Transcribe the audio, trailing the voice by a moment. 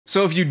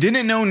So if you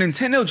didn't know,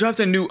 Nintendo dropped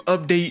a new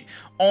update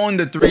on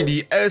the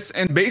 3DS,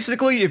 and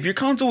basically if your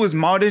console is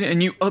modded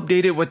and you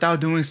update it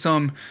without doing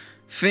some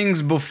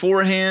things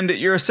beforehand,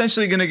 you're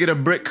essentially going to get a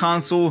brick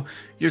console.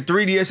 Your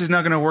 3DS is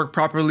not going to work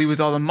properly with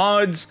all the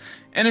mods,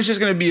 and it's just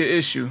going to be an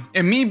issue.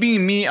 And me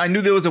being me, I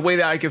knew there was a way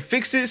that I could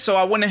fix it, so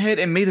I went ahead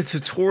and made a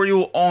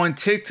tutorial on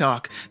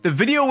TikTok. The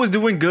video was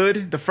doing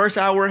good. The first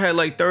hour had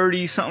like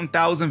 30-something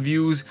thousand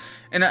views,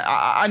 and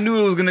I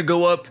knew it was going to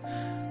go up,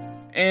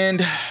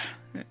 and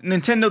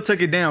Nintendo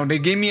took it down. They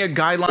gave me a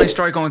guideline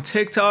strike on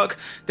TikTok.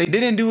 They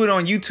didn't do it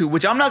on YouTube,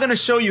 which I'm not going to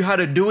show you how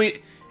to do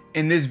it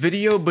in this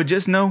video, but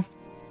just know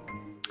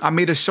I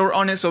made a short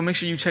on it, so make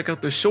sure you check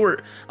out the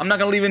short. I'm not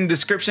gonna leave it in the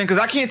description because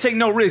I can't take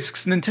no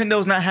risks.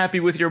 Nintendo's not happy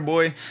with your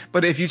boy.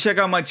 But if you check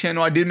out my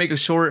channel, I did make a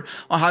short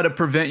on how to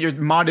prevent your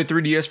modded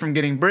 3DS from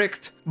getting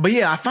bricked. But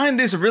yeah, I find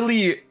this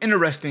really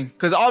interesting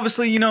because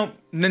obviously, you know,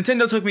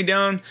 Nintendo took me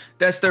down.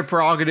 That's their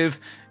prerogative.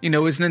 You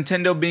know, it's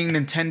Nintendo being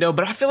Nintendo,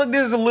 but I feel like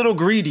this is a little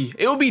greedy.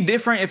 It would be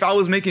different if I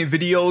was making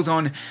videos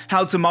on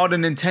how to mod a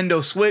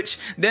Nintendo Switch.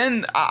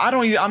 Then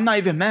I'm not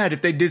even mad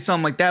if they did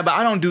something like that, but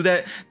I don't do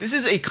that. This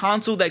is a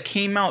console that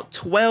came out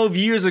 12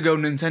 years ago,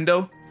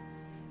 Nintendo.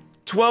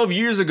 12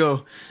 years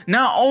ago.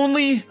 Not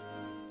only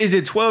is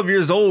it 12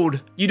 years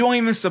old, you don't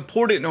even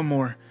support it no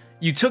more.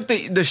 You took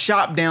the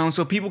shop down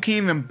so people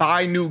can't even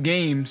buy new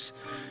games.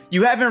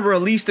 You haven't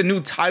released a new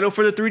title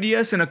for the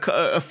 3DS in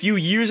a few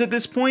years at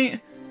this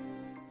point.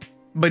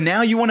 But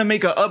now you want to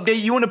make an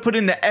update? You want to put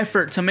in the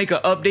effort to make an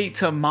update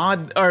to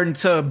mod or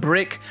to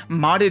brick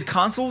modded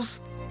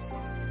consoles?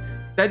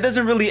 That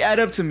doesn't really add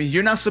up to me.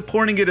 You're not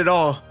supporting it at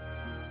all.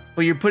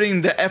 But you're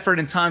putting the effort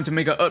and time to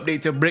make an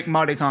update to brick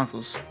modded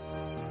consoles.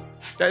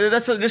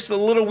 That's just a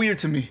little weird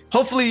to me.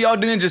 Hopefully y'all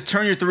didn't just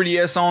turn your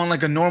 3DS on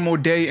like a normal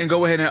day and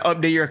go ahead and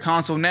update your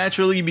console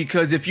naturally,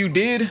 because if you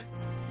did,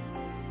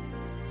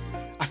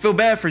 I feel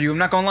bad for you, I'm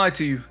not gonna lie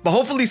to you. But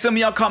hopefully some of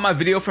y'all caught my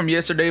video from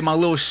yesterday, my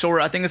little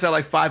short. I think it's at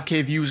like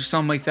 5K views or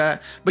something like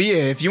that. But yeah,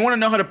 if you wanna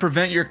know how to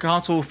prevent your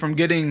console from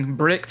getting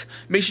bricked,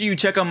 make sure you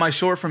check out my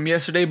short from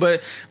yesterday.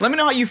 But let me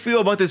know how you feel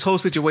about this whole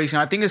situation.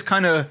 I think it's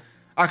kind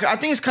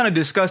of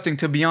disgusting,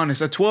 to be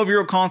honest. A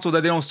 12-year-old console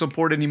that they don't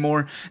support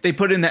anymore. They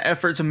put in the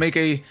effort to make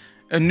a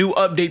new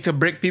update to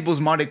brick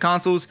people's modded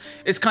consoles.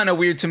 It's kind of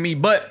weird to me.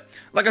 But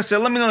like I said,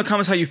 let me know in the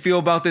comments how you feel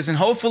about this. And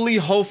hopefully,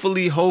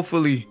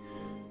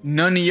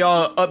 none of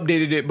y'all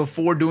updated it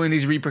before doing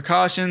these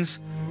repercussions.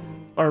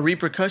 Or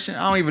repercussion?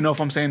 I don't even know if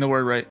I'm saying the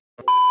word right.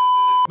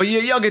 But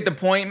yeah, y'all get the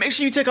point. Make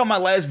sure you check out my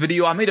last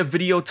video. I made a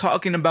video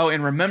talking about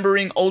and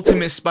remembering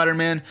Ultimate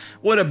Spider-Man.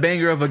 What a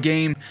banger of a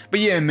game. But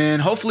yeah, man,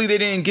 hopefully they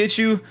didn't get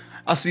you.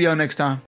 I'll see y'all next time.